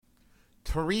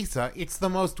Teresa, it's the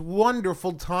most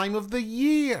wonderful time of the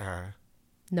year.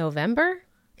 November?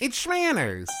 It's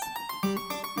Schmanners.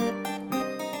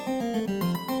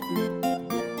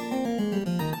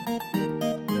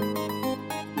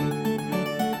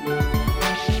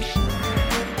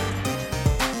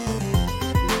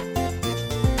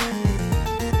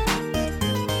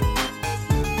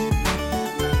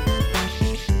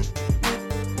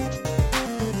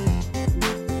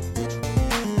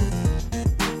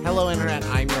 Hello, Internet.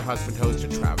 I'm your husband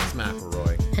host, Travis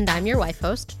McElroy. And I'm your wife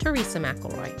host, Teresa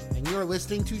McElroy. And you're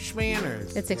listening to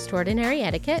Schmanners. It's extraordinary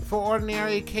etiquette. For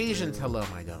ordinary occasions. Hello,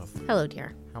 my dove. Hello,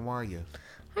 dear. How are you?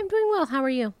 I'm doing well. How are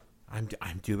you? I'm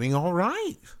doing all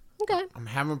right. Okay. I'm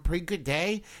having a pretty good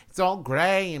day. It's all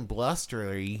gray and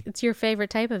blustery. It's your favorite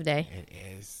type of day. It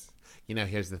is. You know,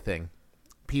 here's the thing.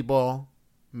 People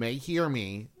may hear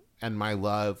me and my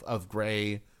love of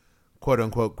gray,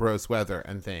 quote-unquote, gross weather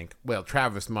and think, well,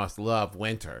 Travis must love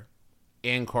winter.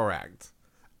 Incorrect.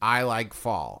 I like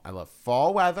fall. I love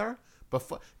fall weather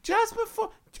just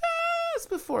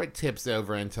before it tips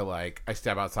over into, like, I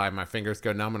step outside, my fingers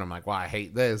go numb, and I'm like, well, I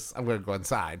hate this. I'm going to go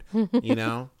inside, you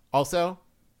know? Also,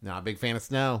 not a big fan of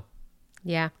snow.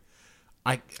 Yeah.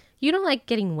 I You don't like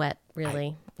getting wet,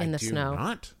 really, in the snow.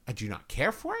 I do not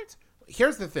care for it.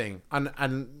 Here's the thing,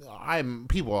 and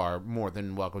people are more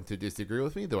than welcome to disagree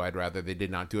with me, though I'd rather they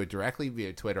did not do it directly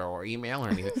via Twitter or email or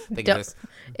anything. They can just,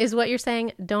 is what you're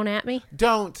saying, don't at me?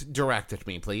 don't direct at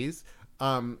me, please.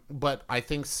 But I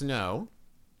think snow,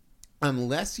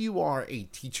 unless you are a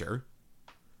teacher,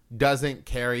 doesn't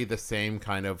carry the same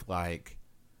kind of, like,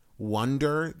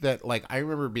 wonder that, like, I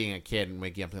remember being a kid and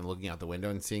waking up and looking out the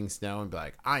window and seeing snow and be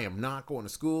like, I am not going to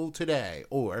school today,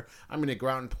 or I'm going to go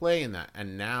out and play in that.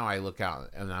 And now I look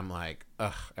out and I'm like,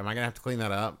 ugh, am I going to have to clean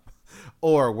that up?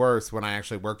 Or worse, when I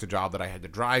actually worked a job that I had to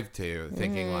drive to,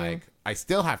 thinking like, I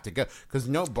still have to go, because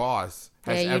no boss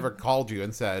has ever called you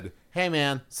and said, hey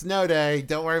man, snow day,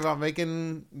 don't worry about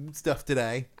making stuff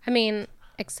today. I mean,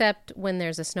 except when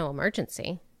there's a snow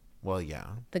emergency. Well, yeah.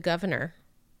 The governor.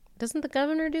 Doesn't the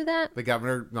governor do that? The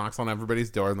governor knocks on everybody's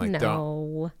door and like, No.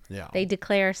 don't. Yeah. They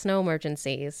declare snow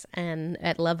emergencies, and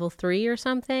at level 3 or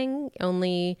something,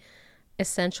 only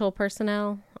essential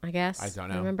personnel, I guess. I don't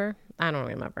know. Remember? I don't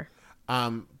remember.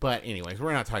 But anyways,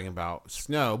 we're not talking about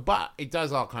snow, but it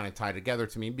does all kind of tie together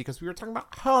to me because we were talking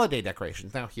about holiday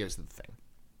decorations. Now, here's the thing.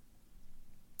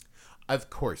 Of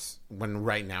course, when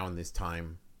right now in this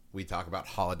time we talk about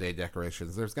holiday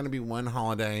decorations, there's going to be one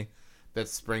holiday that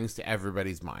springs to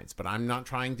everybody's minds, but I'm not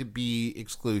trying to be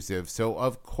exclusive. So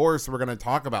of course we're going to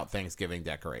talk about Thanksgiving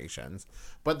decorations,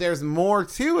 but there's more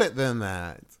to it than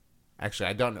that. Actually,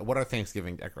 I don't know. What are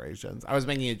Thanksgiving decorations? I was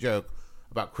making a joke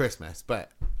about Christmas,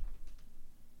 but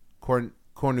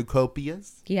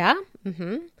cornucopias? Yeah.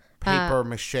 Mm-hmm. Paper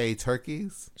mache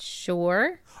turkeys?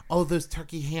 Sure. Oh, those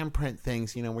turkey handprint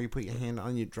things, you know, where you put your hand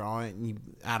on, you draw it, and you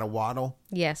add a waddle.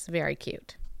 Yes, very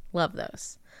cute. Love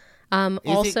those. Is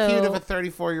also, it cute if a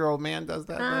 34-year-old man does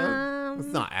that, though?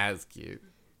 It's not as cute.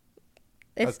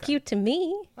 It's Okay. cute to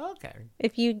me. Okay.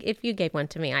 If you gave one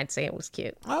to me, I'd say it was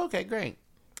cute. Okay, great.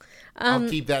 I'll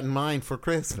keep that in mind for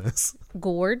Christmas.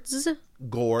 Gourds,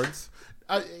 Gourds.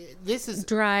 This is,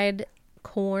 dried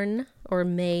corn or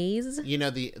maize. you know,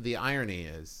 the irony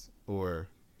is, or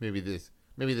maybe this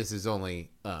is only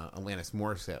Alanis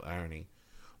Morissette irony,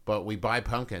 but we buy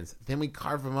pumpkins, then we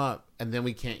carve them up, and then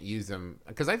we can't use them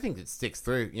because I think it sticks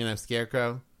through. You know,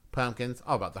 scarecrow, pumpkins,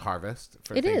 all about the harvest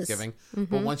for It is. Thanksgiving.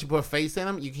 But once you put a face in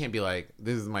them, you can't be like,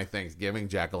 "This is my Thanksgiving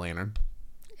jack-o'-lantern."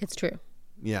 It's true.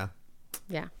 Yeah,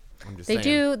 Yeah. I'm just They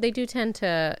saying. do tend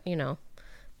to,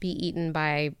 be eaten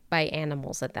by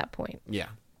animals at that point. Yeah.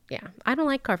 Yeah. I don't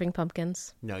like carving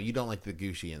pumpkins. No, you don't like the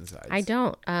gushy insides. I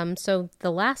don't. So the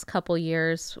last couple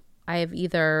years, I have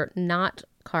either not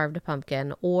carved a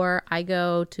pumpkin, or I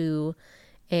go to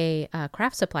a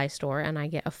craft supply store and I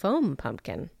get a foam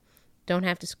pumpkin. Don't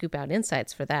have to scoop out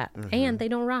insides for that. And they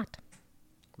don't rot.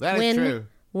 That is true.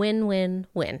 Win, win,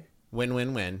 win. Win,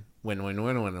 win, win. Win, win,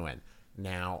 win, win, win.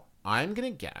 Now, I'm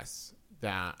going to guess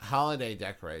that holiday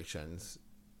decorations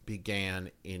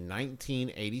began in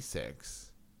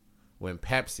 1986 when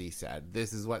Pepsi said,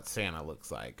 this is what Santa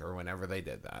looks like, or whenever they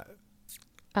did that.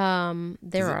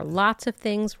 There are lots of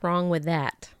things wrong with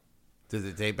that. Does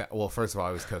it date back? Well, first of all,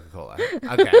 it was Coca-Cola.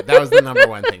 Okay, that was the number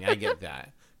one thing. I get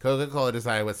that. Coca-Cola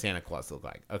decided what Santa Claus looked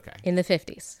like. Okay. In the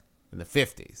 50s. In the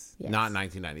 50s, Yes. not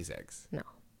 1996. No.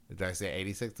 Did I say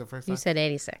 86 the first time? You said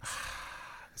 86.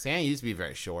 Santa used to be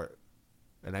very short,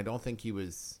 and I don't think he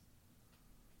was.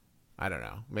 I don't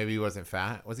know. Maybe he wasn't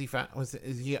fat. Was he fat?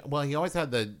 Well, he always had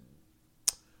the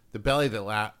belly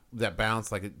that that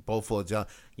bounce like a bowl full of jelly.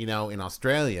 You know, in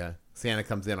Australia, Santa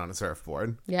comes in on a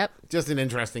surfboard. Yep. Just an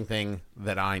interesting thing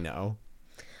that I know.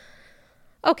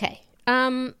 Okay.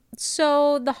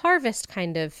 So the harvest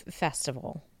kind of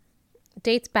festival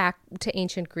dates back to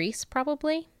ancient Greece,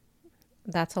 probably.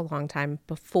 That's a long time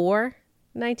before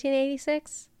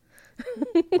 1986.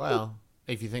 Well,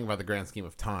 if you think about the grand scheme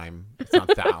of time, it's not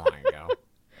that long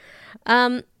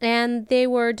ago. And they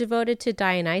were devoted to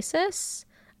Dionysus,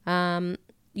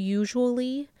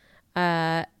 usually.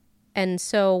 And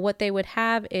so what they would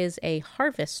have is a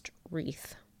harvest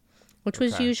wreath, which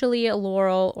was Okay. usually a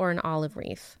laurel or an olive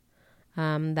wreath.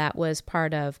 That was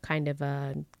part of kind of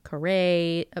a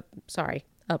parade.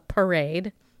 A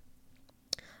parade.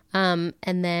 And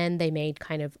then they made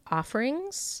kind of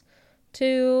offerings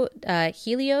to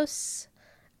Helios.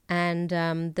 And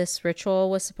this ritual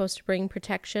was supposed to bring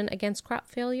protection against crop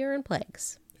failure and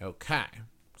plagues. Okay.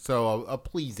 So a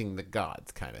pleasing the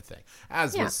gods kind of thing.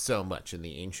 As Yeah. was so much in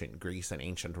the ancient Greece and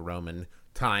ancient Roman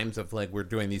times of like we're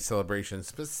doing these celebrations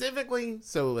specifically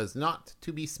so as not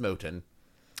to be smoten.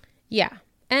 Yeah.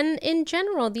 And in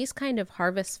general, these kind of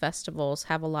harvest festivals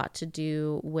have a lot to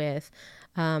do with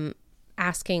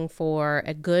asking for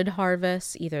a good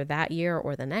harvest either that year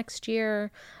or the next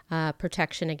year,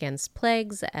 protection against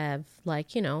plagues of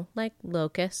like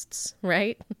locusts,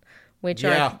 right? Which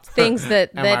Yeah. are things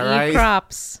that Am I eat right?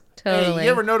 crops. Totally. Hey,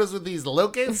 you ever notice with these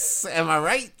locusts? Am I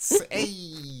right?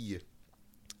 Hey.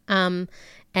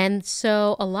 And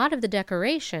so a lot of the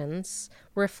decorations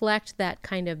reflect that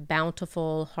kind of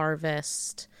bountiful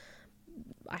harvest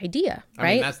idea, right?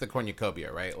 I mean, that's the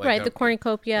cornucopia, right? Like, Right, the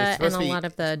cornucopia it's and supposed a to be lot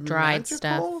of the dried magical?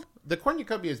 stuff. The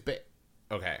cornucopia is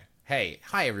okay. Hey,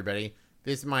 hi everybody.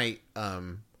 This might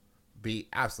be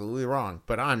absolutely wrong,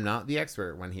 but I'm not the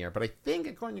expert one here. But I think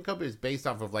a cornucopia is based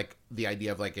off of like the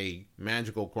idea of like a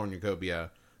magical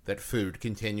cornucopia that food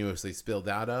continuously spilled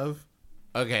out of.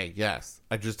 Okay, yes.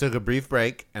 I just took a brief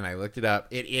break and I looked it up.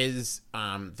 It is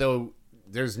though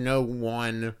there's no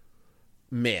one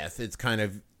myth. It's kind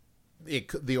of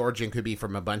the origin could be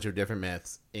from a bunch of different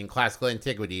myths. In classical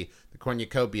antiquity, the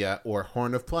cornucopia or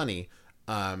horn of plenty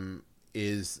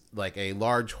is like a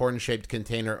large horn-shaped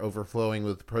container overflowing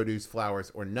with produce, flowers,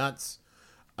 or nuts.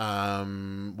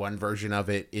 One version of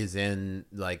it is in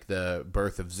like the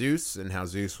birth of Zeus and how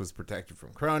Zeus was protected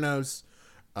from Kronos.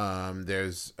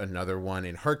 There's another one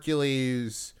in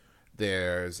Hercules.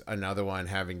 There's another one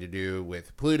having to do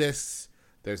with Plutus.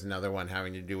 There's another one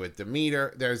having to do with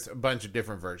Demeter. There's a bunch of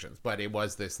different versions, but it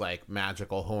was this like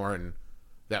magical horn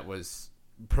that was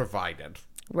provided.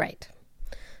 Right.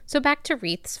 So back to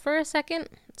wreaths for a second.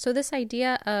 So this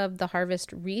idea of the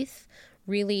harvest wreath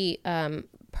really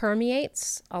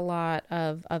permeates a lot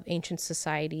of ancient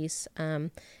societies. And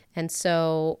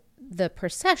so the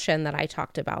procession that I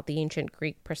talked about, the ancient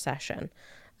Greek procession,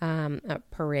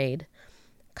 parade,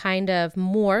 kind of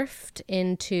morphed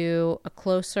into a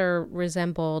closer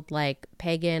resembled like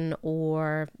pagan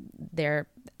or their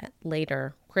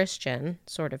later Christian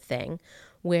sort of thing,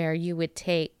 where you would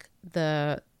take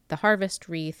the harvest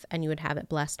wreath and you would have it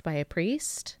blessed by a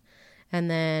priest, and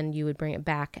then you would bring it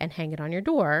back and hang it on your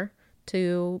door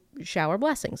to shower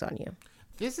blessings on you.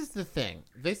 This is the thing.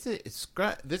 This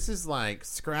is like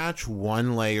scratch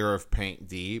one layer of paint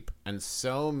deep, and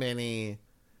so many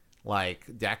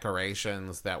like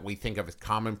decorations that we think of as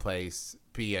commonplace,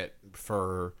 be it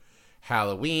for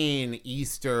Halloween,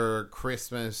 Easter,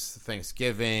 Christmas,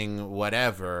 Thanksgiving,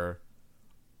 whatever.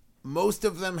 Most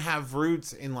of them have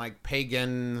roots in like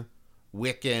pagan,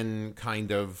 Wiccan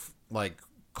kind of like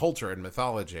culture and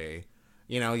mythology.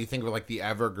 You know, you think of like the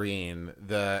evergreen,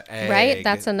 the egg. Right?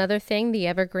 That's another thing. The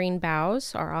evergreen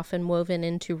boughs are often woven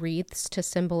into wreaths to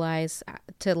symbolize,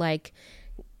 to like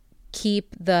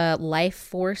keep the life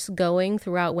force going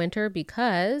throughout winter,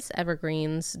 because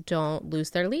evergreens don't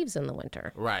lose their leaves in the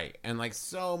winter. Right. And like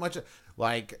so much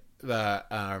like the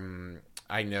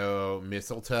I know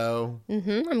mistletoe.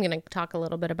 I'm going to talk a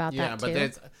little bit about Yeah, that but too.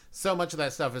 there's so much of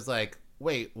that stuff is like,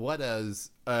 wait, what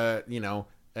does a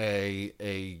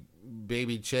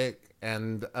baby chick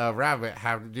and a rabbit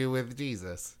have to do with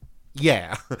Jesus?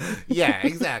 Yeah. Yeah,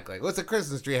 exactly. What's a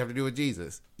Christmas tree have to do with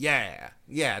Jesus? Yeah,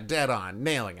 dead on,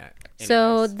 nailing it.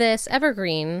 So Anyways. this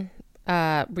evergreen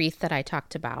wreath that I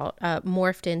talked about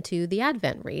morphed into the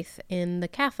Advent wreath in the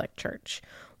Catholic Church,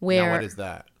 where Now what is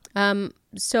that?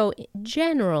 so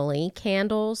generally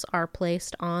candles are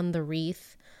placed on the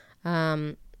wreath,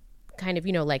 kind of,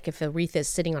 like if the wreath is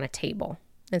sitting on a table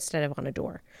instead of on a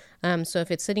door. So if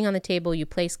it's sitting on the table, you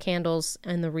place candles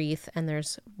in the wreath, and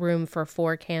there's room for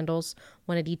 4 candles,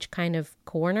 one at each kind of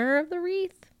corner of the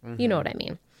wreath. You know what I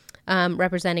mean?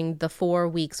 representing the 4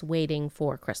 weeks waiting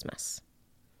for Christmas.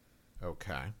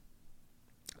 Okay.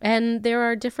 And there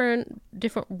are different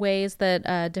ways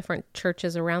that different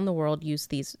churches around the world use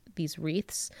these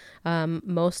wreaths.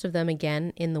 Most of them,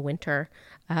 again, in the winter.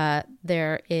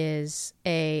 There is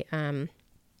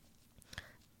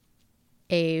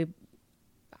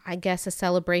I guess, a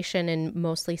celebration in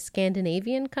mostly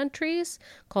Scandinavian countries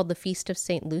called the Feast of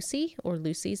St. Lucy, or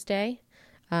Lucy's Day,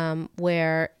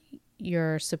 where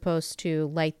you're supposed to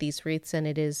light these wreaths, and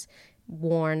it is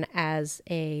worn as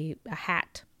a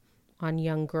hat on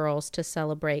young girls to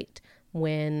celebrate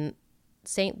when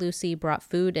St. Lucy brought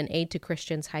food and aid to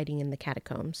Christians hiding in the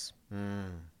catacombs.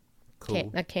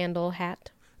 Cool. A candle hat.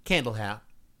 Candle hat.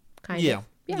 Kind Yeah. of.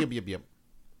 Yeah. Yep.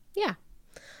 Yeah.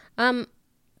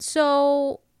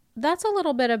 So that's a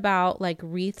little bit about like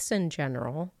wreaths in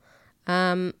general.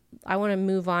 I want to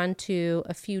move on to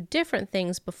a few different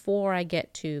things before I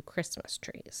get to Christmas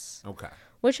trees, Okay.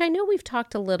 which I know we've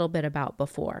talked a little bit about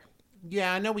before.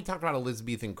 Yeah, I know we talked about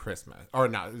Elizabethan Christmas, or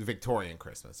not, Victorian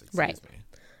Christmas, excuse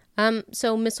me.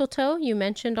 So mistletoe, you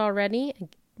mentioned already.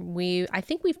 I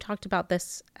think we've talked about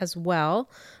this as well,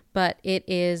 but it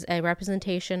is a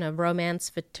representation of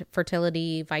romance,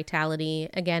 fertility, vitality,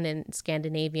 again in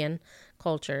Scandinavian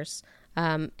cultures.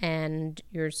 And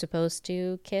you're supposed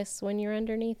to kiss when you're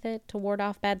underneath it to ward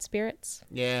off bad spirits.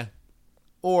 Yeah.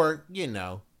 Or,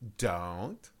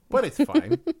 don't. But it's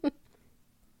fine.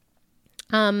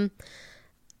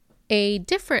 A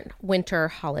different winter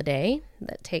holiday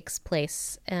that takes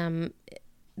place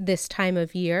this time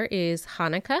of year is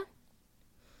Hanukkah.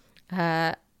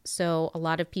 So a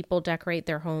lot of people decorate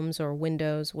their homes or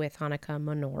windows with Hanukkah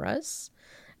menorahs.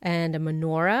 And a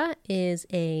menorah is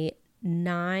a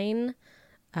 9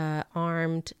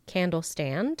 armed candle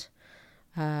stand.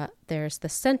 There's the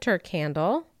center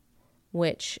candle,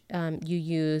 which you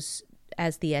use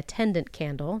as the attendant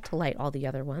candle to light all the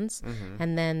other ones.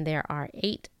 And then there are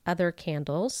 8 other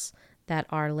candles that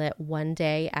are lit one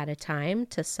day at a time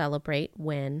to celebrate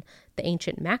when the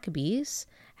ancient Maccabees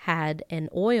had an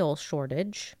oil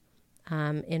shortage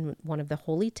in one of the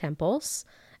holy temples.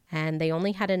 And they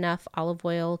only had enough olive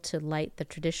oil to light the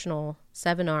traditional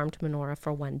 7-armed menorah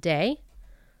for one day.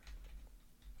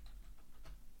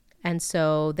 And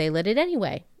so they lit it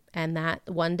anyway. And that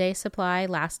one day supply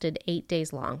lasted 8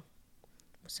 days long.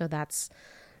 So that's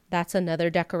another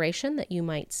decoration that you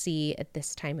might see at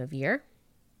this time of year.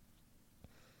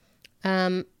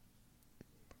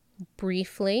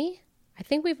 Briefly, I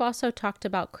think we've also talked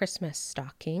about Christmas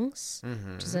stockings,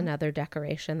 which is another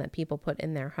decoration that people put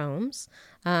in their homes.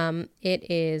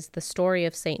 It is the story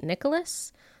of St.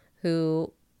 Nicholas,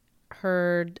 who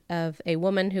heard of a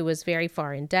woman who was very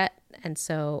far in debt, a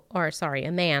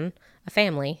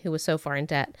family who was so far in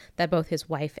debt that both his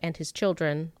wife and his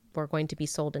children were going to be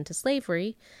sold into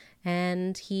slavery,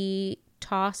 and he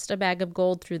tossed a bag of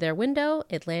gold through their window.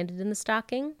 It landed in the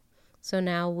stocking. So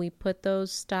now we put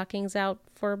those stockings out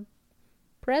for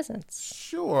presents.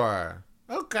 Sure.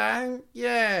 Okay.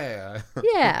 Yeah.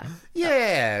 Yeah.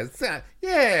 Yeah.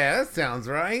 That sounds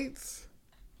right.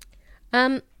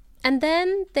 And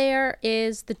then there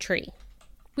is the tree.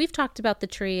 We've talked about the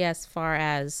tree as far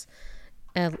as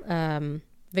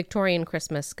Victorian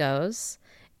Christmas goes.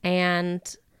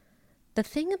 And the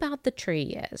thing about the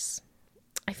tree is,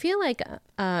 I feel like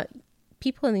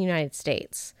people in the United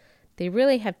States, they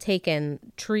really have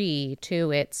taken tree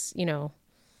to its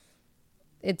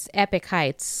epic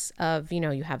heights of,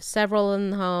 you have several in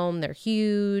the home. They're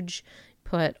huge,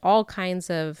 put all kinds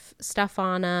of stuff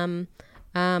on them.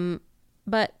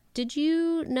 But did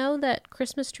you know that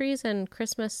Christmas trees and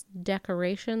Christmas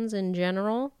decorations in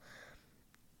general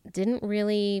didn't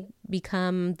really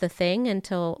become the thing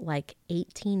until like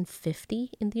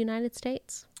 1850 in the United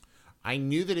States? I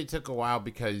knew that it took a while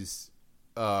because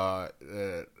Albert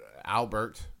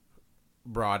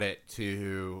brought it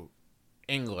to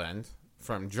England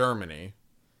from Germany.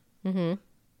 And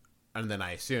then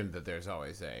I assumed that there's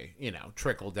always a,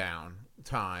 trickle down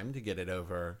time to get it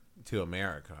over to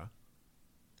America.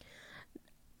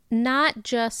 Not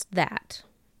just that,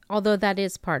 although that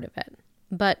is part of it.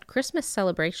 But Christmas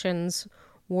celebrations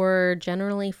were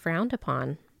generally frowned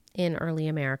upon in early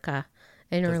America.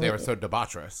 Because they were so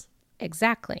debaucherous.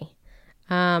 Exactly.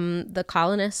 The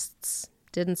colonists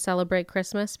didn't celebrate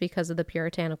Christmas because of the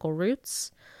puritanical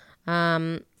roots.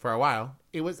 For a while,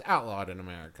 it was outlawed in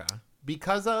America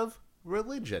because of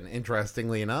religion,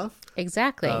 interestingly enough.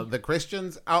 Exactly. The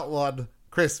Christians outlawed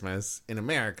Christmas in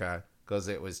America because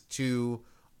it was too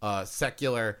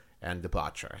secular and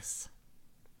debaucherous.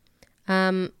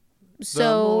 So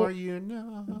the more you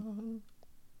know.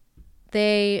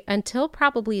 they, until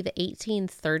probably the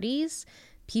 1830s,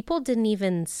 people didn't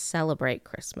even celebrate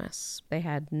Christmas. They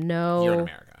had no... Here in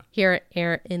America.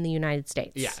 Here in the United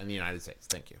States. Yeah, in the United States.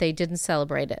 Thank you. They didn't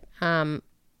celebrate it. And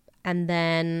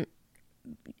then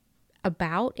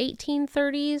about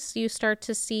 1830s, you start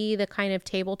to see the kind of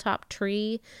tabletop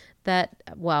tree that,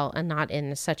 well, and not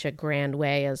in such a grand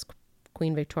way as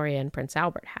Queen Victoria and Prince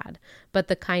Albert had, but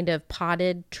the kind of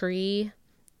potted tree,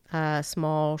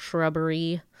 small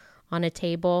shrubbery on a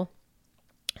table.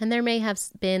 And there may have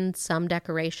been some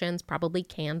decorations, probably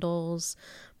candles,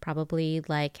 probably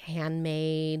like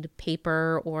handmade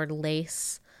paper or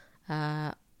lace,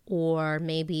 or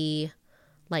maybe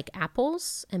like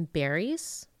apples and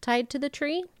berries tied to the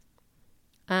tree.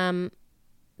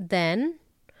 Then,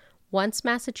 once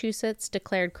Massachusetts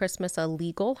declared Christmas a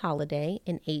legal holiday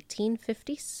in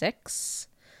 1856,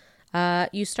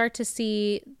 you start to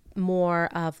see more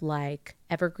of like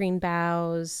evergreen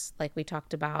boughs, like we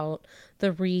talked about,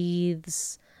 the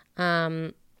wreaths,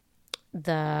 the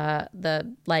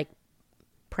like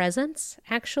presents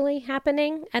actually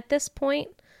happening at this point.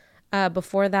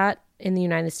 Before that, in the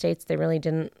United States,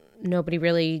 nobody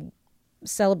really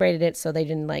celebrated it, so they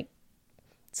didn't like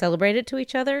celebrate it to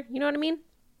each other. You know what I mean?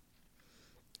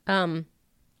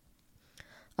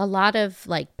 A lot of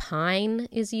like pine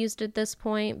is used at this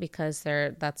point because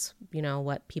that's,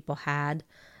 what people had.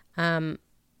 And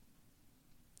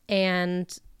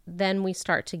then we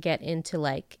start to get into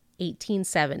like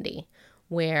 1870,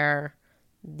 where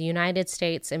the United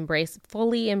States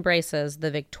fully embraces the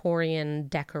Victorian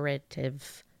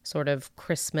decorative sort of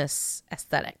Christmas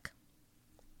aesthetic.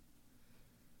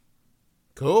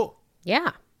 Cool.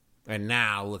 Yeah. And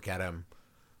now look at them.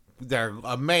 They're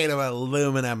made of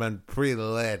aluminum and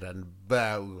pre-lit, and we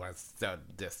are so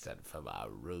distant from our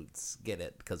roots. Get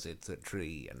it? Because it's a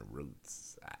tree and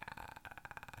roots.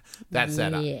 That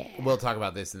said, we'll talk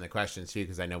about this in the questions too,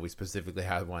 because I know we specifically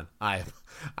have one. I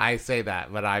say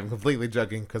that, but I'm completely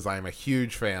joking because I'm a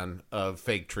huge fan of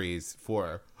fake trees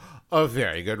for a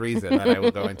very good reason that I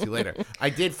will go into later. I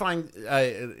did find.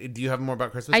 Do you have more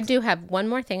about Christmas? I do have one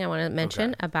more thing I want to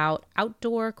mention about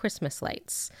outdoor Christmas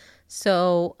lights.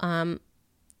 So,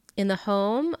 in the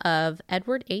home of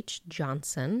Edward H.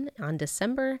 Johnson on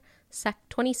December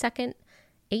 22nd,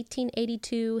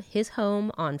 1882, his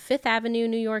home on Fifth Avenue,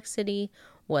 New York City,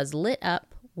 was lit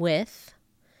up with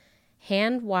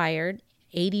hand-wired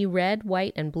 80 red,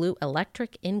 white, and blue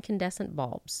electric incandescent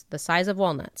bulbs, the size of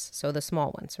walnuts, so the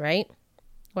small ones, right?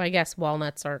 Well, I guess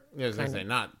walnuts are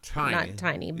not tiny. Not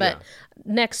tiny, but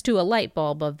next to a light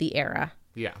bulb of the era.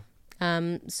 Yeah.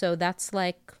 So that's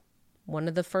like one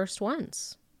of the first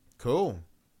ones. Cool.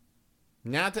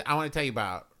 Now I want to tell you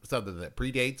about something that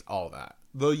predates all that.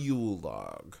 The Yule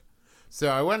log. So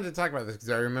I wanted to talk about this because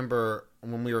I remember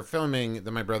when we were filming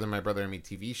the My Brother and Me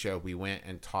TV show, we went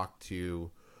and talked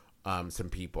to some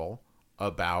people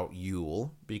about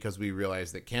Yule because we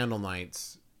realized that candle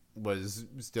nights was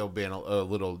still being a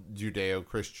little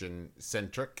Judeo-Christian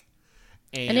centric.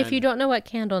 And if you don't know what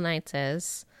candle nights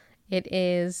is, it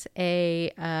is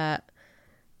a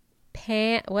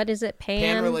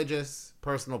pan-religious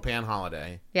personal pan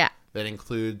holiday. Yeah. That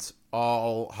includes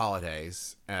all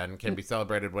holidays and can be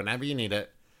celebrated whenever you need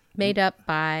it. Made up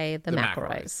by the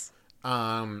McElroys.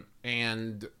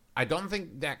 And I don't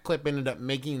think that clip ended up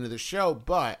making it into the show,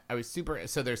 but I was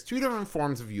so there's two different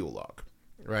forms of Yule log,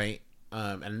 right?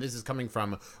 And this is coming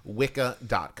from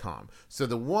Wicca.com. So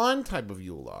the one type of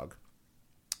Yule log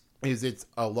is it's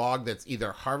a log that's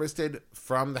either harvested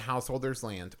from the householder's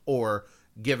land or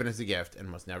given as a gift and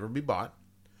must never be bought.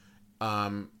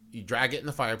 You drag it in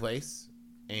the fireplace,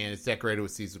 and it's decorated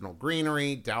with seasonal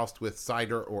greenery, doused with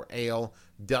cider or ale,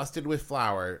 dusted with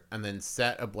flour, and then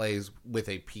set ablaze with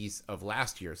a piece of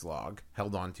last year's log,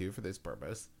 held onto for this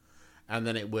purpose. And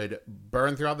then it would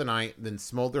burn throughout the night, then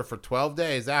smolder for 12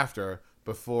 days after,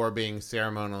 before being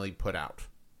ceremonially put out.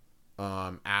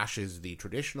 Ash is the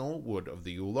traditional wood of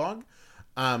the Yule log.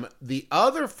 The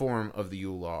other form of the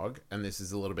Yule log, and this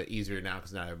is a little bit easier now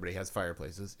because not everybody has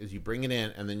fireplaces, is you bring it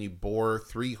in and then you bore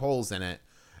 3 holes in it,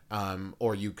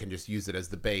 or you can just use it as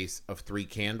the base of 3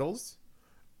 candles.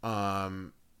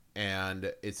 And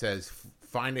it says,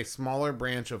 find a smaller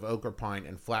branch of oak or pine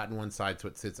and flatten one side so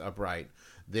it sits upright.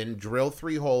 Then drill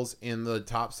 3 holes in the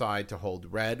top side to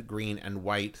hold red, green, and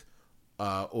white,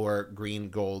 or green,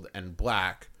 gold, and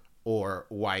black, or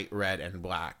white, red, and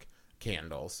black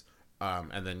candles.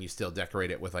 And then you still decorate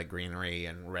it with like greenery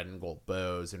and red and gold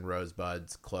bows and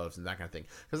rosebuds, cloves, and that kind of thing.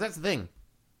 Because that's the thing.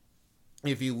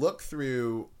 If you look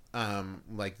through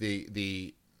like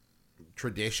the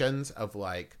traditions of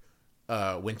like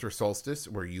winter solstice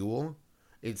or Yule,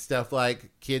 It's stuff like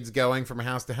kids going from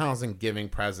house to house and giving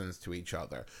presents to each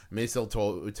other.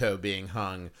 Mistletoe being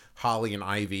hung. Holly and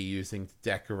ivy using to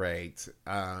decorate.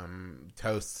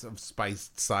 Toasts of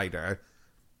spiced cider.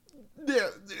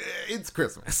 It's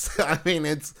Christmas. I mean,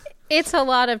 It's a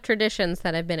lot of traditions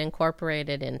that have been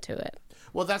incorporated into it.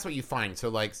 Well, that's what you find. So,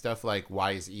 like, stuff like,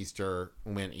 why is Easter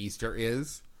when Easter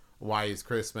is? Why is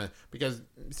Christmas? Because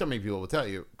so many people will tell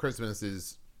you, Christmas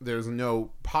is, there's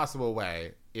no possible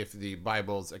way, if the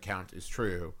Bible's account is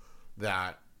true,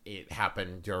 that it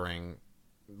happened during,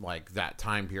 like, that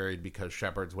time period because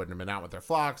shepherds wouldn't have been out with their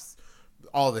flocks,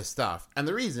 all this stuff. And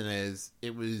the reason is,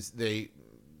 it was the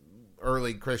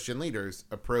early Christian leaders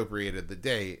appropriated the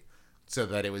date so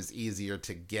that it was easier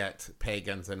to get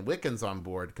pagans and Wiccans on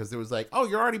board, because it was like, oh,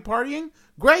 you're already partying?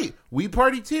 Great, we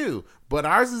party too, but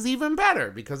ours is even better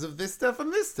because of this stuff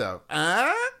and this stuff.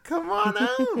 Come on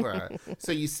over.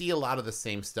 So you see a lot of the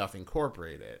same stuff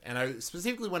incorporated. And I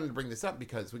specifically wanted to bring this up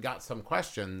because we got some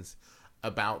questions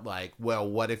about, like, well,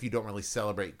 what if you don't really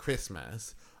celebrate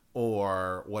Christmas?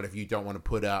 Or what if you don't want to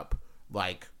put up,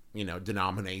 like, you know,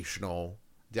 denominational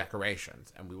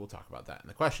decorations? And we will talk about that in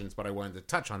the questions, but I wanted to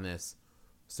touch on this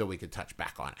so we could touch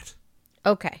back on it.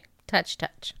 Okay. Touch.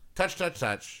 Touch.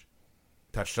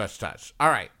 All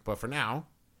right. But for now,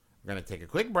 we're going to take a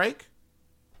quick break,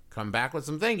 come back with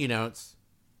some thank you notes,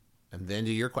 and then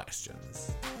do your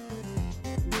questions.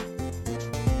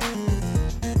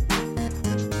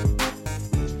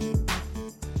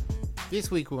 This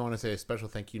week, we want to say a special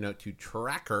thank you note to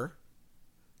Tracker,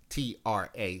 Trackr.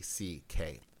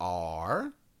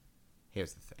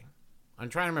 Here's the thing. I'm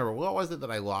trying to remember, what was it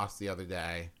that I lost the other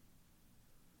day?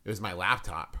 It was my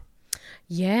laptop.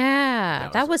 Yeah,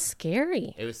 that was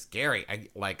scary. It was scary. I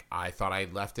thought I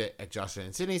left it at Justin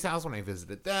and Sydney's house when I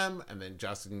visited them, and then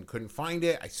Justin couldn't find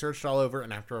it. I searched all over,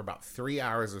 and after about 3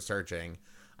 hours of searching,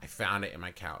 I found it in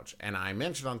my couch. And I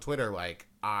mentioned on Twitter, like,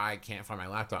 I can't find my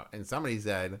laptop. And somebody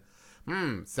said,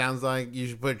 sounds like you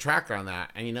should put a tracker on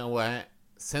that. And you know what?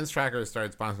 Since Tracker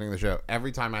started sponsoring the show,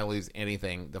 every time I lose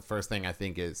anything, the first thing I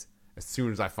think is, as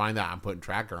soon as I find that, I'm putting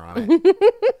Tracker on it.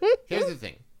 Here's the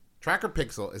thing. Tracker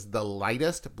Pixel is the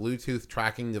lightest Bluetooth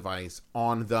tracking device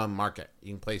on the market.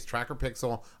 You can place Tracker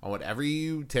Pixel on whatever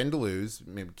you tend to lose,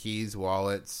 maybe keys,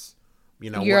 wallets, you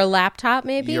know. Your laptop,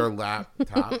 maybe? Your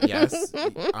laptop, yes.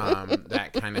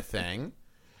 That kind of thing.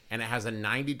 And it has a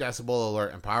 90 decibel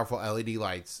alert and powerful LED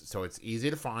lights, so it's easy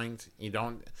to find. You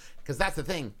don't, because that's the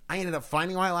thing. I ended up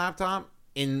finding my laptop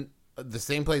in the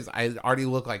same place I had already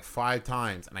looked like 5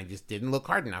 times, and I just didn't look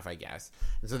hard enough, I guess.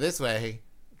 And so this way,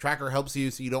 Tracker helps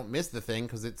you so you don't miss the thing,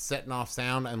 because it's setting off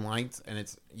sound and lights,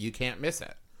 and you can't miss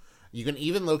it. You can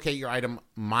even locate your item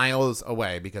miles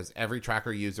away, because every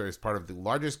Tracker user is part of the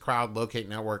largest crowd locate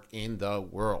network in the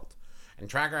world. And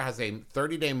Tracker has a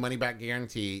 30-day money-back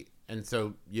guarantee, and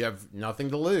so you have nothing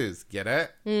to lose. Get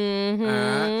it?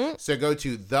 Mm-hmm. So go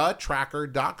to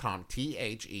thetracker.com,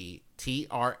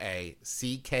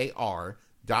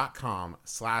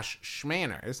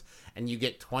 TheTrackr.com/schmanners, and you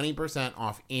get 20%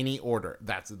 off any order.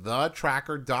 That's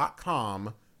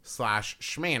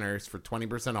thetracker.com/schmanners for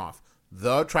 20% off.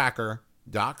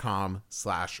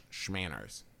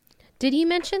 Thetracker.com/schmanners. Did he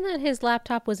mention that his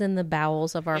laptop was in the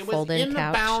bowels of our fold-in couch? It was in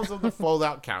the bowels of the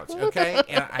fold-out couch, okay?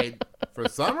 And for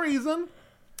some reason,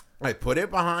 I put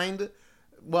it behind.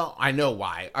 Well, I know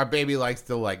why. Our baby likes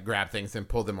to, like, grab things and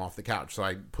pull them off the couch, so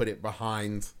I put it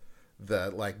behind the,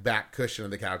 like, back cushion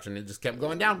of the couch, and it just kept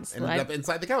going down. Ended up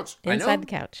inside the couch. Inside the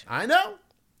couch. I know.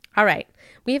 All right.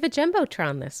 We have a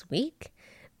Jumbotron this week.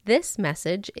 This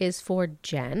message is for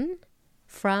Jen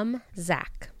from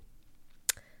Zach.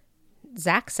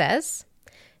 Zach says,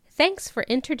 thanks for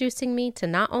introducing me to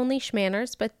not only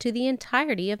Schmanners, but to the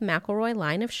entirety of McElroy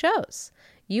line of shows.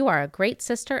 You are a great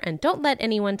sister, and don't let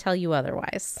anyone tell you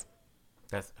otherwise.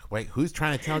 Wait, who's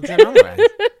trying to tell Jen otherwise?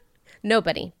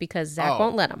 Nobody, because Zach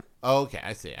won't let him. Okay,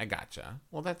 I see. I gotcha.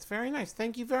 Well, that's very nice.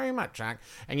 Thank you very much, Jack.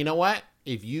 And you know what?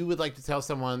 If you would like to tell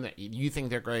someone that you think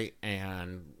they're great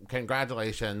and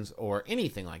congratulations or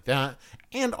anything like that,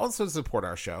 and also support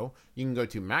our show, you can go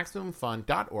to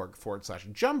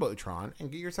MaximumFun.org/Jumbotron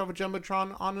and get yourself a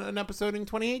Jumbotron on an episode in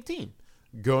 2018.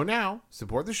 Go now,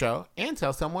 support the show, and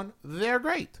tell someone they're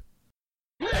great.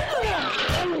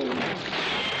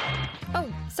 Oh,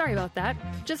 sorry about that.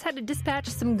 Just had to dispatch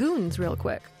some goons real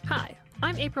quick. Hi,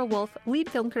 I'm April Wolf, lead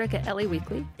film critic at LA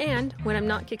Weekly, and when I'm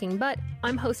not kicking butt,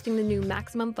 I'm hosting the new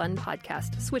Maximum Fun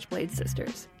podcast, Switchblade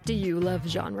Sisters. Do you love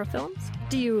genre films?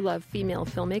 Do you love female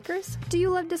filmmakers? Do you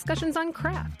love discussions on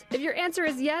craft? If your answer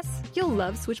is yes, you'll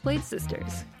love Switchblade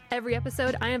Sisters. Every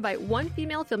episode, I invite one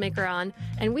female filmmaker on,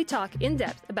 and we talk in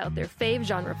depth about their fave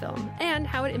genre film and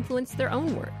how it influenced their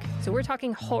own work. So we're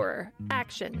talking horror,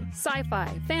 action,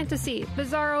 sci-fi, fantasy,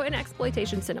 bizarro, and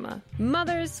exploitation cinema.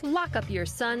 Mothers, lock up your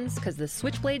sons, because the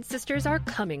Switchblade Sisters are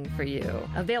coming for you.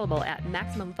 Available at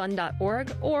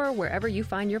MaximumFun.org or wherever you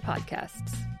find your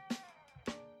podcasts.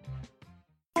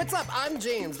 What's up? I'm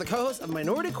James, the co-host of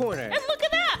Minority Corner. And look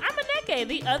at that! I'm Aneke,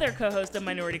 the other co-host of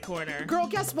Minority Corner. Girl,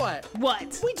 guess what?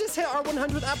 What? We just hit our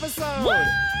 100th episode. What?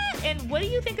 And what do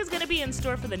you think is going to be in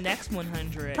store for the next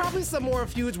 100? Probably some more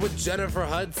feuds with Jennifer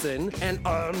Hudson. And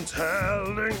I'm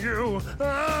telling you,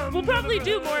 We'll probably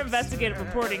do more investigative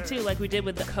reporting, too, like we did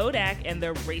with the Kodak and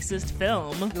their racist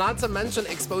film. not to mention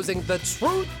exposing the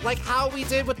truth, like how we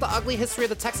did with the ugly history of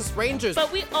the Texas Rangers.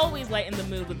 But we always lighten the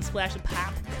mood with a splash of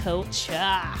pop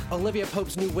culture. Olivia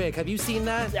Pope's new wig, have you seen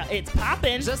that? It's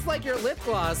poppin'. Just like your lip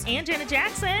gloss. And Janet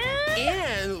Jackson.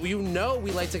 And you know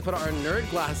we like to put our nerd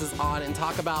glasses on and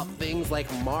talk about things like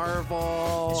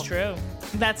Marvel. It's true.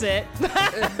 That's it.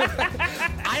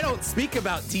 I don't speak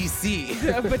about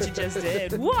DC. But you just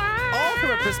did. What? All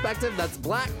from a perspective that's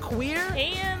black, queer,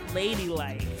 And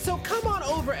ladylike. so come on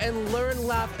over and learn,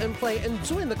 laugh, and play and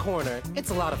join the corner. It's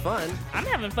a lot of fun. I'm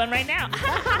having fun right now.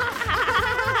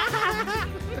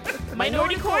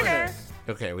 Minority Corner.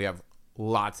 Okay, we have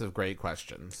lots of great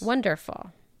questions.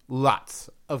 Wonderful. Lots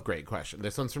of great questions.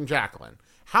 This one's from Jacqueline.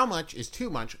 How much is too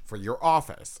much for your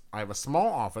office? I have a small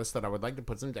office that I would like to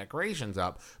put some decorations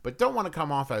up, but don't want to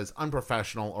come off as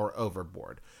unprofessional or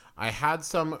overboard. I had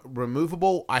some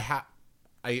removable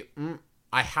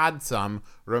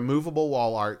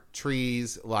wall art,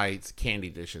 trees, lights, candy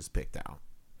dishes picked out.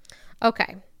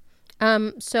 Okay.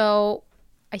 So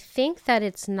I think that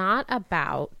it's not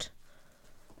about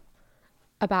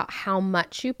how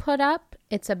much you put up.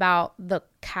 It's about the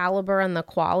caliber and the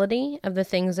quality of the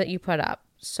things that you put up.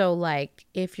 So like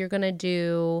if you're going to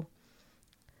do,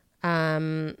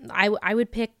 I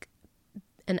would pick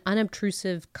an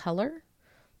unobtrusive color,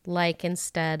 like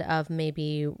instead of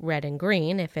maybe red and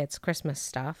green, if it's Christmas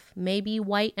stuff, maybe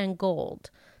white and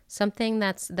gold, something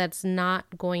that's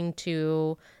not going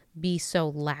to be so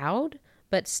loud,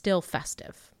 but still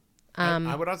festive.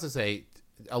 I would also say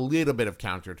a little bit of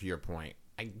counter to your point.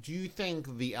 Do you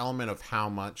think the element of how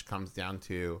much comes down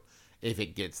to if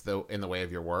it gets in the way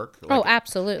of your work? Oh,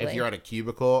 absolutely. If you're at a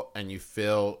cubicle and you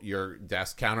fill your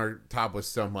desk countertop with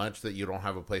so much that you don't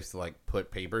have a place to like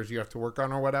put papers you have to work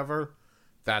on or whatever,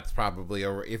 that's probably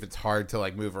over. If it's hard to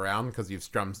like move around because you've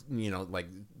strung, like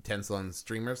tinsel and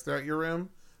streamers throughout your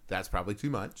room, that's probably too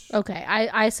much. Okay,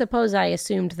 I suppose I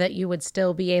assumed that you would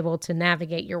still be able to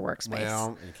navigate your workspace.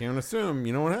 Well, you can't assume.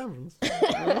 You know what happens.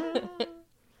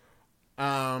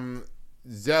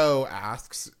 Zoe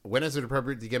asks, when is it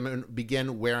appropriate to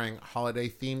begin wearing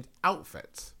holiday-themed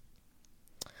outfits?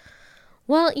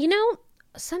 Well,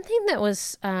 something that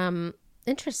was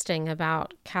interesting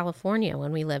about California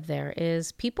when we lived there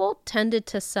is people tended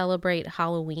to celebrate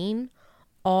Halloween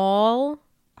all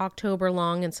October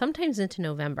long and sometimes into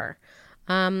November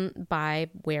by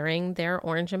wearing their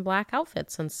orange and black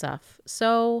outfits and stuff.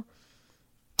 So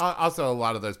also, a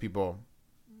lot of those people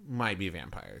might be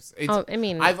vampires.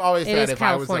 I've always said if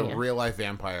California. I was a real life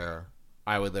vampire,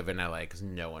 I would live in LA because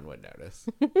no one would notice.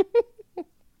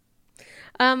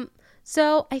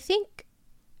 So I think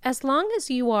as long as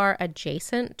you are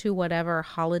adjacent to whatever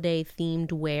holiday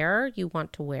themed wear you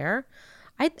want to wear,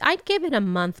 I'd give it a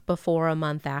month before, a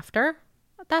month after.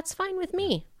 That's fine with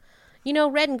me.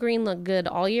 Red and green look good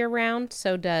all year round.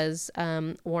 So does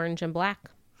orange and black.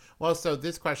 Well, so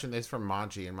this question is from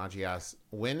Maji, and Maji asks,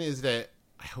 when is it?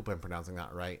 I hope I'm pronouncing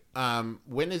that right.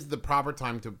 When is the proper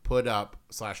time to put up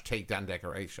 / take down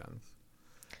decorations?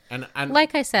 And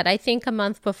like I said, I think a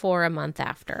month before, a month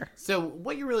after. So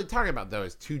what you're really talking about, though,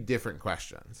 is two different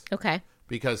questions. Okay.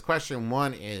 Because question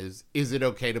one is it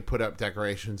okay to put up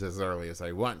decorations as early as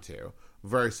I want to?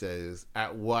 Versus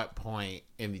at what point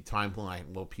in the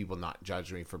timeline will people not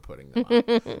judge me for putting them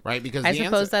up? Right? Because I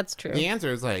suppose that's true. The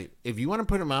answer is like, if you want to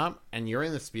put them up and you're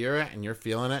in the spirit and you're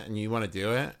feeling it and you want to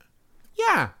do it,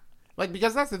 yeah. Like,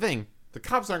 because that's the thing. The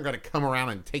cops aren't going to come around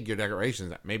and take your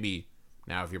decorations. Maybe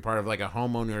now if you're part of like a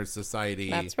homeowners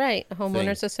society. That's right. A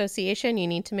homeowners association, you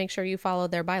need to make sure you follow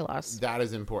their bylaws. That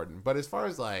is important. But as far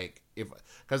as like,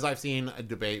 because I've seen a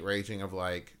debate raging of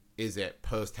like, is it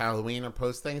post Halloween or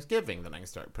post Thanksgiving that I can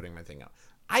start putting my thing up?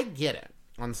 I get it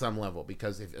on some level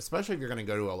because especially if you're going to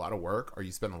go to a lot of work or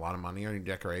you spend a lot of money on your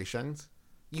decorations,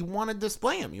 you want to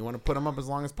display them. You want to put them up as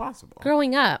long as possible.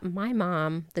 Growing up, my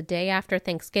mom, the day after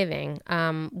Thanksgiving,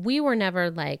 we were never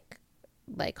like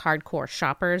like hardcore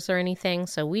shoppers or anything,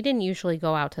 so we didn't usually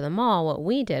go out to the mall. What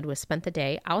we did was spent the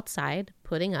day outside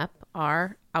putting up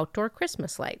our outdoor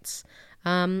Christmas lights.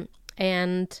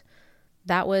 And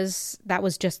that was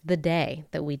just the day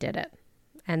that we did it.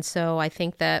 And so I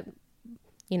think that,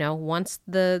 you know, once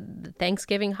the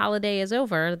Thanksgiving holiday is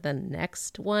over, the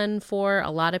next one for a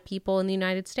lot of people in the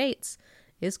United States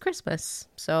is Christmas.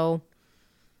 So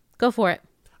go for it.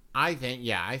 I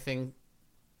think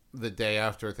the day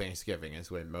after Thanksgiving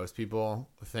is when most people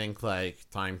think like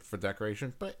time for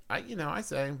decoration. But I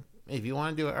say if you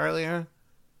want to do it earlier,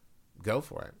 go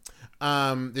for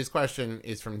it. This question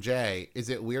is from Jay. Is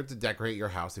it weird to decorate your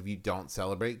house if you don't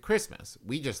celebrate Christmas?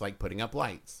 We just like putting up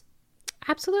lights.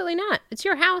 Absolutely not. It's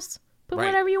your house. Put Right.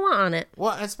 whatever you want on it.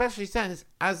 Well, especially since,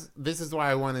 this is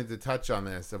why I wanted to touch on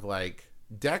this, of like,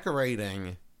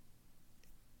 decorating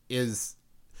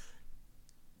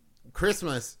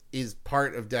Christmas is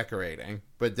part of decorating,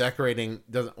 but decorating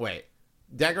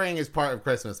is part of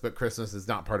Christmas, but Christmas is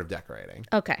not part of decorating.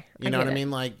 Okay. You know what I get it.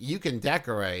 mean? Like, you can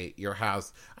decorate your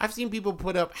house. I've seen people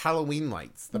put up Halloween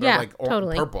lights that Yeah, are like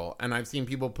totally. purple, and I've seen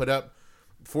people put up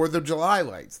 4th of July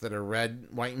lights that are red,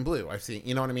 white, and blue. I've seen,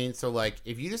 you know what I mean? So, like,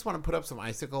 if you just want to put up some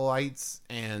icicle lights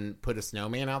and put a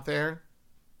snowman out there,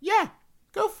 yeah,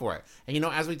 go for it. And,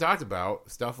 as we talked about,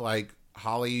 stuff like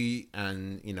holly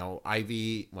and,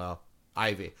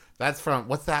 ivy. That's from,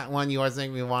 what's that one you always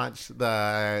think we watch?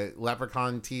 The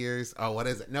Leprechaun Tears. Oh, what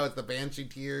is it? No, it's the Banshee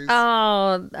Tears.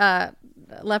 Oh,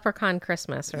 Leprechaun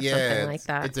Christmas or something like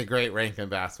that. It's a great Rankin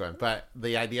Bass one. But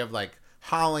the idea of like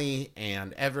holly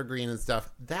and evergreen and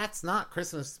stuff, that's not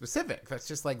Christmas specific. That's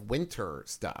just like winter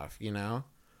stuff,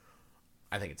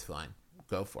 I think it's fine.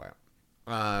 Go for it.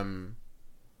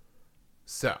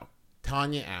 So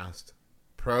Tanya asked,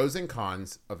 pros and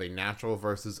cons of a natural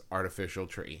versus artificial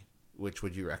tree. Which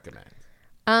would you recommend?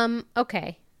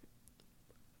 Okay.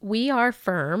 We are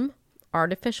firm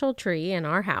artificial tree in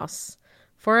our house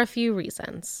for a few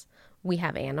reasons. We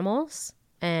have animals,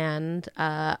 and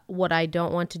what I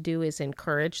don't want to do is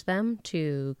encourage them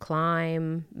to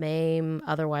climb, maim,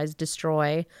 otherwise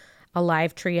destroy a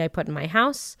live tree I put in my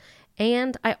house.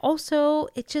 And I also,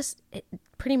 it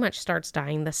pretty much starts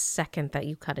dying the second that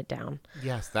you cut it down.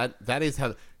 Yes, that is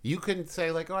how you can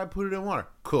say like, oh, I put it in water.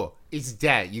 Cool. It's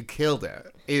dead. You killed it.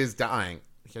 It is dying.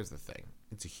 Here's the thing.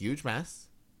 It's a huge mess.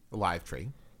 A live tree.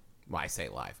 Well, I say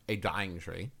live. A dying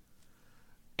tree.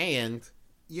 And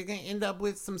you're going to end up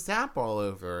with some sap all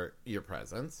over your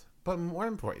presents. But more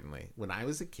importantly, when I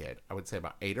was a kid, I would say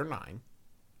about 8 or 9,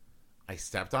 I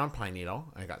stepped on a pine needle.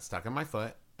 I got stuck in my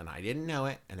foot. And I didn't know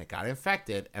it, and it got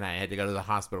infected, and I had to go to the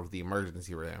hospital to the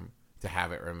emergency room to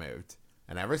have it removed.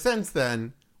 And ever since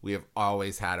then, we have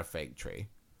always had a fake tree.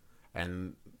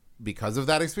 And because of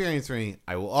that experience for me,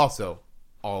 I will also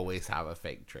always have a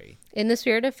fake tree. In the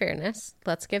spirit of fairness,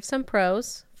 let's give some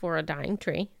pros for a dying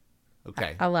tree,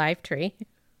 Okay. a live tree,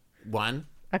 1,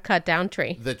 a cut down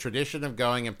tree. the tradition of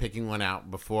going and picking one out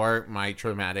before my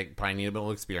traumatic pine needle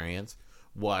experience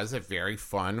was a very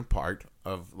fun part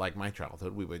of like my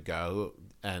childhood. We would go,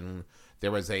 and there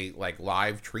was a like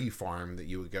live tree farm that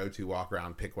you would go to, walk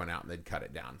around, pick one out, and they'd cut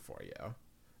it down for you.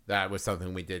 That was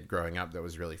something we did growing up that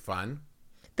was really fun.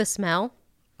 The smell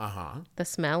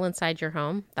inside your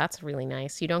home, that's really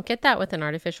nice. You don't get that with an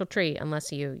artificial tree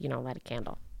unless you light a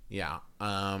candle. Yeah.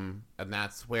 And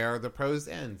that's where the pros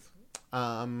end.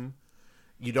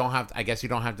 You don't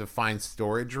have to find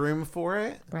storage room for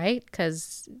it. Right?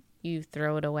 Because you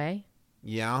throw it away.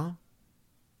 Yeah.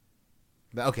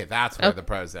 Okay, that's where the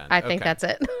pros end. I think Okay. that's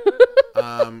it.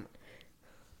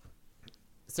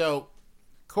 So,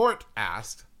 Court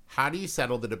asked, how do you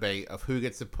settle the debate of who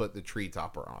gets to put the tree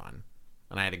topper on?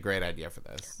 And I had a great idea for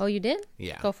this. Oh, you did?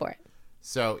 Yeah. Go for it.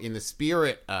 So, in the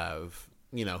spirit of,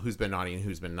 who's been naughty and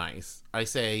who's been nice, I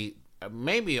say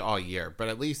maybe all year, but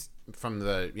at least from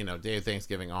the, day of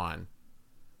Thanksgiving on,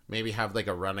 maybe have like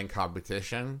a running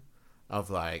competition of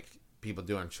like people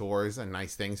doing chores and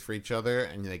nice things for each other,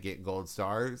 and they get gold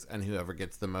stars, and whoever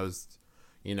gets the most,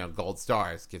 gold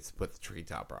stars gets to put the tree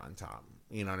topper on top.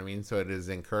 You know what I mean? So it is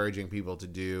encouraging people to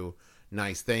do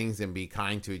nice things and be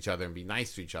kind to each other and be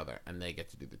nice to each other, and they get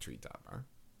to do the tree topper.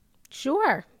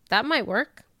 Sure. That might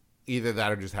work. Either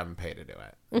that or just have them pay to do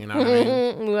it. You know what I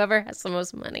mean? Whoever has the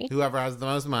most money. Whoever has the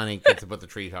most money gets to put the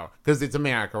tree topper. Because it's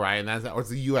America, right? And or it's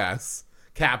the U.S.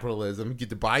 Capitalism. You get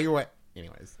to buy your way.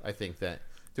 Anyways, I think that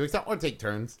doing something or take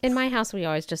turns. In my house, we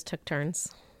always just took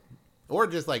turns. Or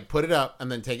just like put it up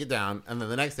and then take it down. And then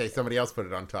the next day, somebody else put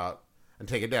it on top and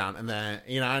take it down. And then,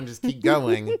 and just keep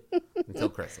going until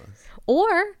Christmas.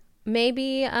 Or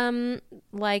maybe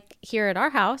like here at our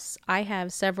house, I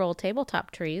have several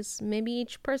tabletop trees. Maybe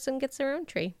each person gets their own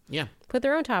tree. Yeah. Put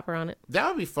their own topper on it. That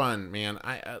would be fun, man.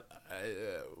 I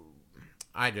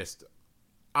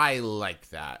like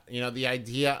that. You know, the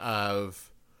idea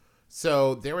of,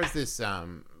 so there was this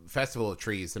festival of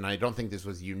trees, and I don't think this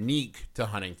was unique to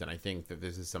Huntington. I think that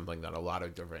this is something that a lot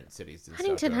of different cities and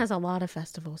Huntington stuff do. has a lot of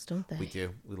festivals, don't they? We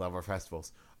do. We love our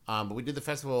festivals. But we did the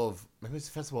festival of, maybe it's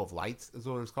the Festival of Lights is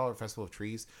what it was called, or Festival of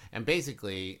Trees. And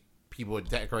basically, people would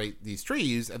decorate these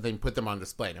trees and then put them on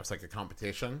display. And it was like a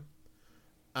competition.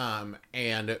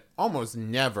 And almost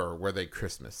never were they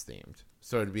Christmas themed.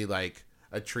 So it'd be like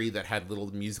a tree that had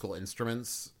little musical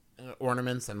instruments,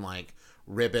 ornaments, and like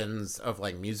ribbons of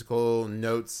like musical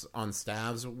notes on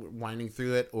staves winding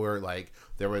through it. Or like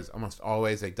there was almost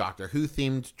always a Doctor Who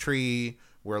themed tree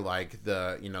where like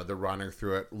the runner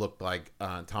through it looked like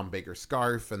Tom Baker's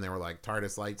scarf, and there were like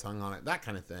TARDIS lights hung on it, that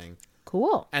kind of thing.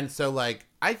 Cool. And so like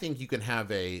I think you can have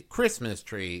a Christmas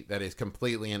tree that is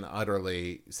completely and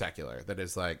utterly secular, that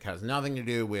is like has nothing to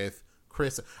do with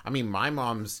I mean, my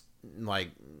mom's like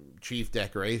chief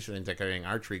decoration in decorating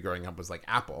our tree growing up was like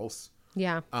apples.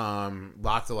 Yeah.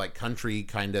 Lots of like country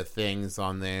kind of things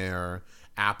on there.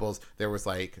 Apples. There was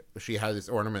like, she had this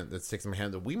ornament that sticks in my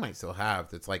hand that we might still have.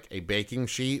 That's like a baking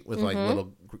sheet with like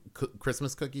little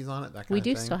Christmas cookies on it. That kind We of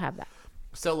do thing. still have that.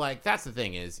 So like that's the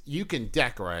thing, is you can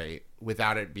decorate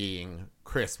without it being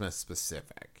Christmas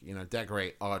specific. You know,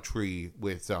 decorate a tree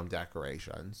with some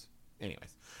decorations.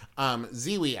 Anyways,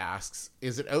 Ziwi asks,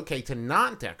 is it okay to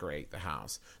not decorate the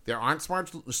house? There aren't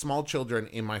small children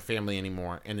in my family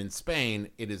anymore, and in Spain,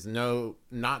 it is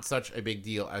not such a big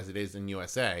deal as it is in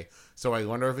USA. So I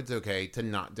wonder if it's okay to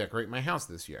not decorate my house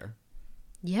this year.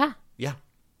 Yeah. Yeah.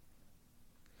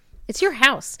 It's your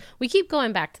house. We keep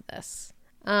going back to this.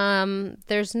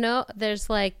 There's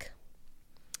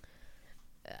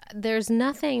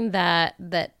nothing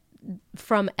that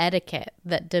from etiquette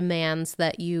that demands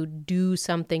that you do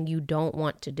something you don't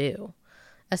want to do,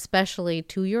 especially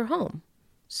to your home.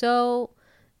 So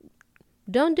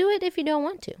don't do it if you don't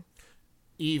want to.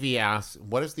 Evie asks,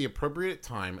 what is the appropriate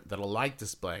time that a light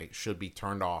display should be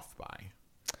turned off by?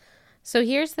 So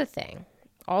here's the thing.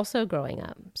 Also growing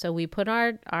up, so we put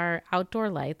our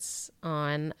outdoor lights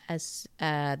on as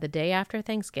the day after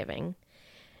Thanksgiving.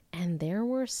 And there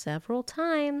were several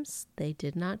times they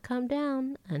did not come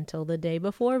down until the day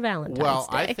before Valentine's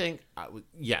Day. I think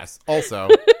yes. Also,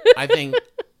 I think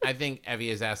Evie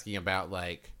is asking about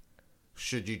like,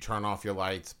 should you turn off your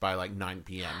lights by like 9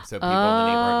 p.m. so people in the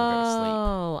neighborhood can go to sleep?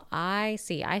 Oh, I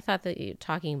see. I thought that you were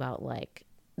talking about like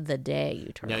the day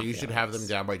you turn. No, off you your should have lights.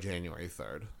 them down by January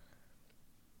 3rd.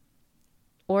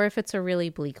 Or if it's a really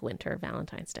bleak winter,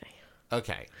 Valentine's Day.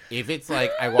 Okay, if it's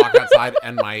like I walk outside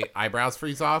and my eyebrows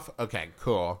freeze off, okay,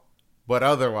 cool. But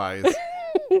otherwise,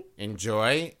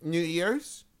 enjoy New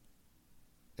Year's.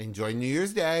 Enjoy New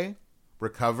Year's Day.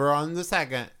 Recover on the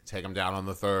 2nd. Take them down on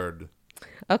the 3rd.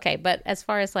 Okay, but as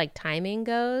far as like timing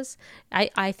goes,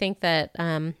 I think that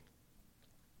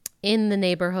in the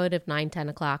neighborhood of 9, 10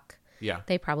 o'clock, Yeah.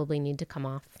 they probably need to come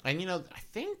off. And I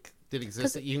think it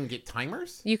exists that you can get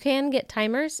timers. You can get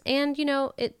timers, and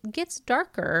it gets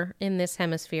darker in this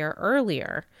hemisphere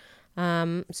earlier.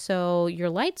 So your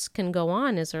lights can go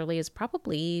on as early as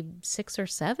probably 6 or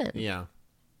 7. Yeah.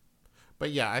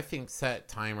 But yeah, I think set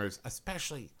timers,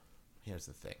 especially, here's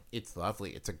the thing. It's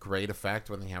lovely. It's a great effect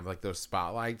when they have like those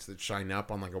spotlights that shine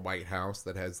up on like a white house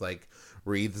that has like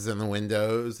wreaths in the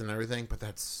windows and everything. But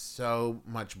that's so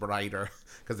much brighter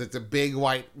because it's a big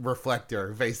white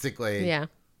reflector, basically. Yeah.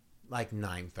 Like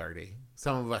 9:30.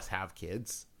 Some of us have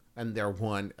kids and they're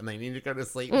 1 and they need to go to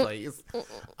sleep, please.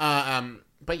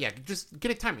 But yeah, just get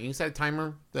a timer. You can set a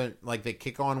timer that like they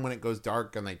kick on when it goes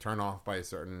dark and they turn off by a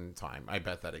certain time. I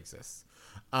bet that exists.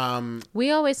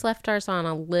 We always left ours on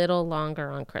a little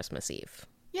longer on Christmas Eve.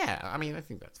 Yeah, I mean, I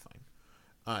think that's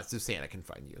fine. So Santa can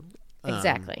find you.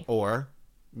 Exactly. Or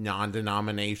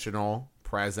non-denominational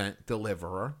present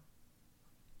deliverer.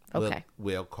 Okay.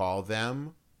 We'll call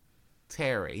them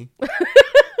Terry.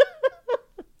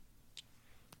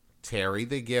 Terry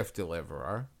the gift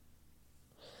deliverer.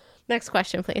 Next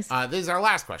question, please. This is our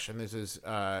last question. This is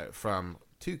from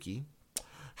Tukey.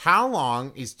 How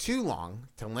long is too long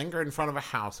to linger in front of a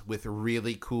house with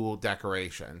really cool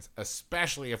decorations,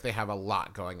 especially if they have a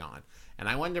lot going on? And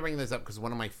I wanted to bring this up because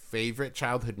one of my favorite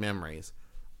childhood memories,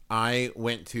 I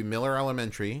went to Miller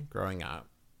Elementary growing up,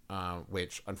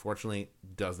 which unfortunately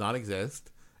does not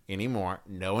exist anymore.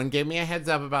 No one gave me a heads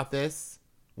up about this.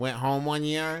 Went home one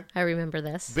year. I remember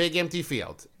this. Big empty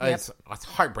field. Yep. It's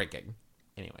heartbreaking.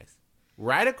 Anyways,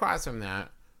 right across from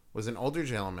that was an older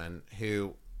gentleman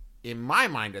who in my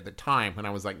mind at the time when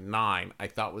I was like 9, I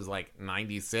thought was like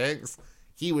 96.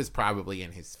 He was probably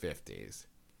in his 50s.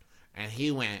 And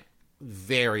he went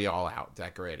very all out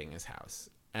decorating his house.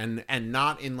 And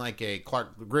not in like a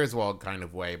Clark Griswold kind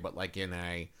of way, but like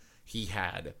he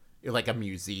had like a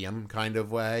museum kind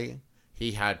of way.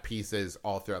 He had pieces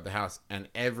all throughout the house. And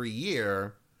every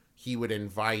year he would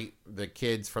invite the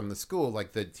kids from the school,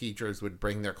 like the teachers would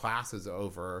bring their classes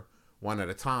over one at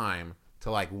a time to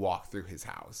like walk through his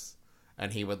house.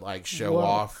 And he would like show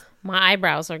off. My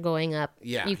eyebrows are going up.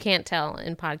 Yeah. You can't tell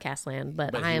in podcast land,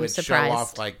 but I he am would surprised. show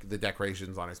off like the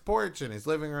decorations on his porch and his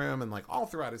living room and like all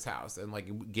throughout his house, and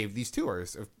like gave these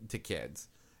tours to kids.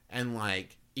 And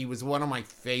like he was one of my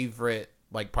favorite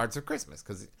like parts of Christmas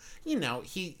because, you know,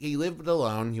 he lived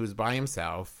alone. He was by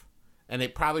himself. And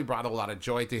it probably brought a lot of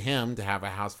joy to him to have a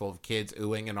house full of kids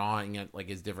oohing and awing at like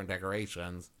his different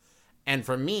decorations. And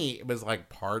for me, it was like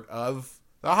part of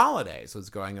the holidays was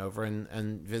going over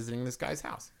and visiting this guy's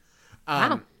house.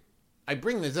 Wow. I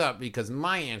bring this up because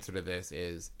my answer to this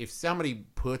is if somebody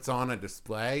puts on a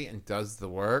display and does the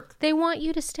work, They want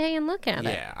you to stay and look at it.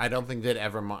 yeah, I don't think they're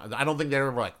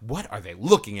ever like, what are they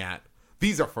looking at?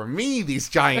 These are for me, these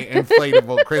giant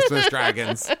inflatable Christmas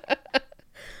dragons.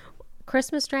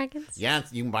 Christmas dragons? Yeah,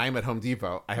 you can buy them at Home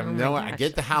Depot. I have Oh my no, I gosh.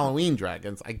 get the Halloween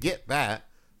dragons. I get that.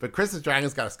 But Christmas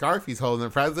dragon's got a scarf he's holding a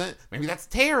present. Maybe that's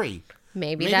Terry.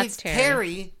 Maybe Maybe that's it's Terry.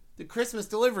 Terry, the Christmas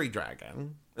delivery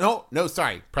dragon. No,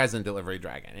 sorry, present delivery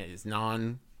dragon. It is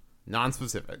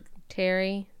non-specific.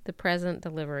 Terry, the present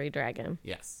delivery dragon.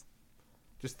 Yes,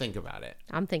 just think about it.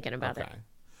 I'm thinking about it.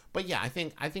 But yeah, I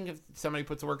think if somebody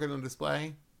puts work on a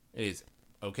display, it is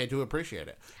okay to appreciate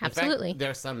it. Absolutely. In fact,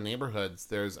 there are some neighborhoods.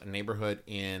 There's a neighborhood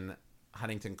in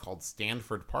Huntington called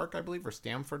Stanford Park, I believe, or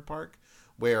Stamford Park,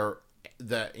 where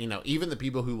even the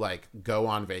people who like go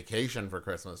on vacation for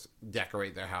Christmas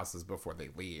decorate their houses before they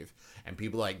leave, and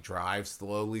people like drive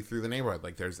slowly through the neighborhood.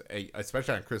 Like there's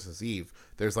especially on Christmas Eve,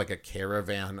 there's like a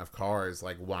caravan of cars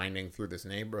like winding through this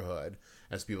neighborhood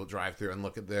as people drive through and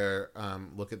look at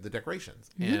the decorations.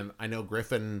 Mm-hmm. And I know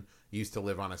Griffin used to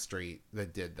live on a street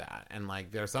that did that, and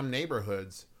like there are some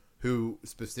neighborhoods who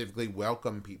specifically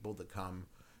welcome people to come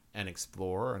and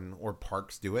explore, or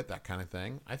parks do it, that kind of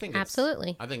thing.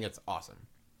 Absolutely. I think it's awesome.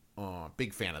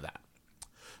 Big fan of that.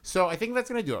 So I think that's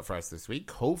going to do it for us this week.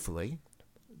 Hopefully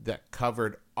that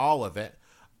covered all of it.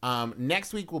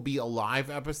 Next week will be a live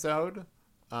episode.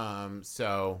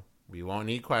 So we won't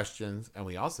need questions. And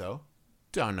we also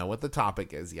don't know what the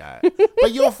topic is yet.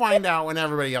 But you'll find out when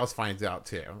everybody else finds out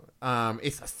too.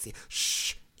 It's a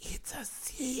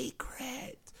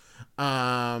secret.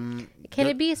 Can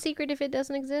it be a secret if it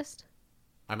doesn't exist?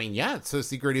 I mean, yeah, it's so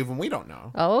secretive when we don't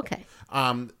know. Oh, okay.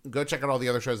 Go check out all the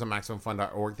other shows on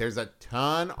MaximumFun.org. There's a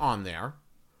ton on there,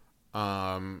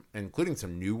 including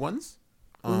some new ones.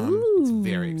 It's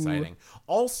very exciting.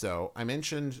 Also, I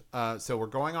mentioned, so we're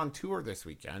going on tour this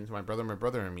weekend. My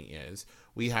brother and me is.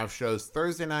 We have shows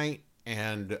Thursday night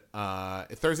in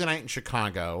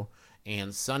Chicago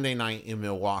and Sunday night in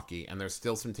Milwaukee, and there's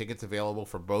still some tickets available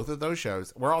for both of those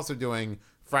shows. We're also doing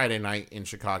Friday night in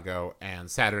Chicago and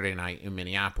Saturday night in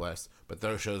Minneapolis, but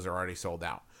those shows are already sold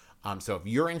out. So if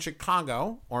you're in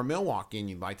Chicago or Milwaukee and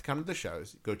you'd like to come to the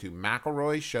shows, go to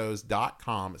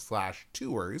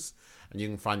McElroyShows.com/tours, and you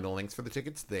can find the links for the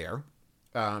tickets there.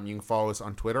 You can follow us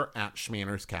on Twitter at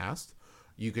SchmannersCast.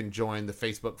 You can join the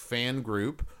Facebook fan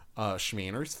group,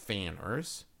 Schmanners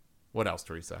Fanners. What else,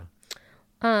 Teresa?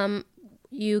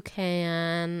 You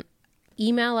can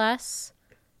email us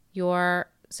your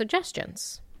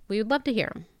suggestions. We would love to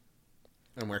hear them.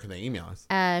 And where can they email us?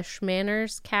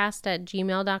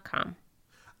 Schmannerscast@gmail.com.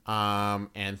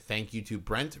 And thank you to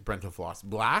Brentofloss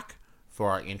Black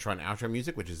for our intro and outro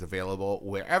music, which is available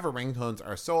wherever ringtones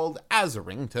are sold as a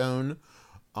ringtone.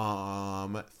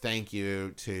 Thank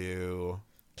you to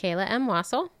Kayla M.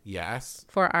 Wassel yes,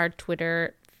 for our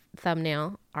Twitter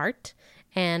thumbnail art,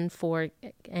 and to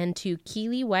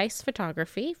Keely Weiss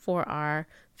Photography for our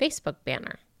Facebook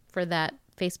banner for that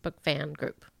Facebook fan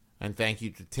group. and thank you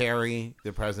to Terry,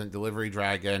 the present delivery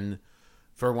dragon,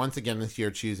 for once again this year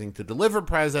choosing to deliver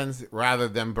presents rather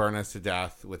than burn us to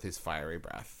death with his fiery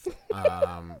breath.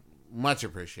 Much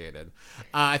appreciated.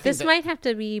 I think This might have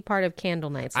to be part of Candle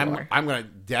Night's lore. I'm going to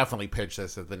definitely pitch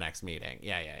this at the next meeting.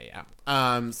 Yeah.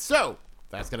 So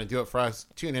that's going to do it for us.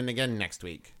 Tune in again next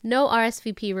week. No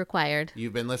RSVP required.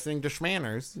 You've been listening to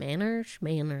Schmanners.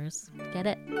 Schmanners. Get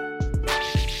it?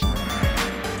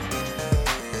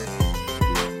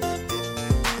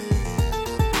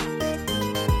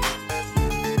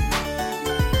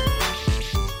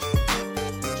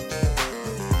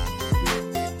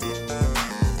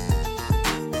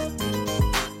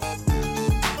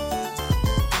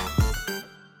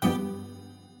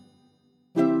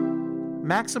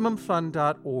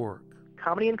 MaximumFun.org.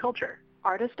 Comedy and culture.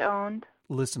 Artist owned.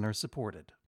 Listener supported.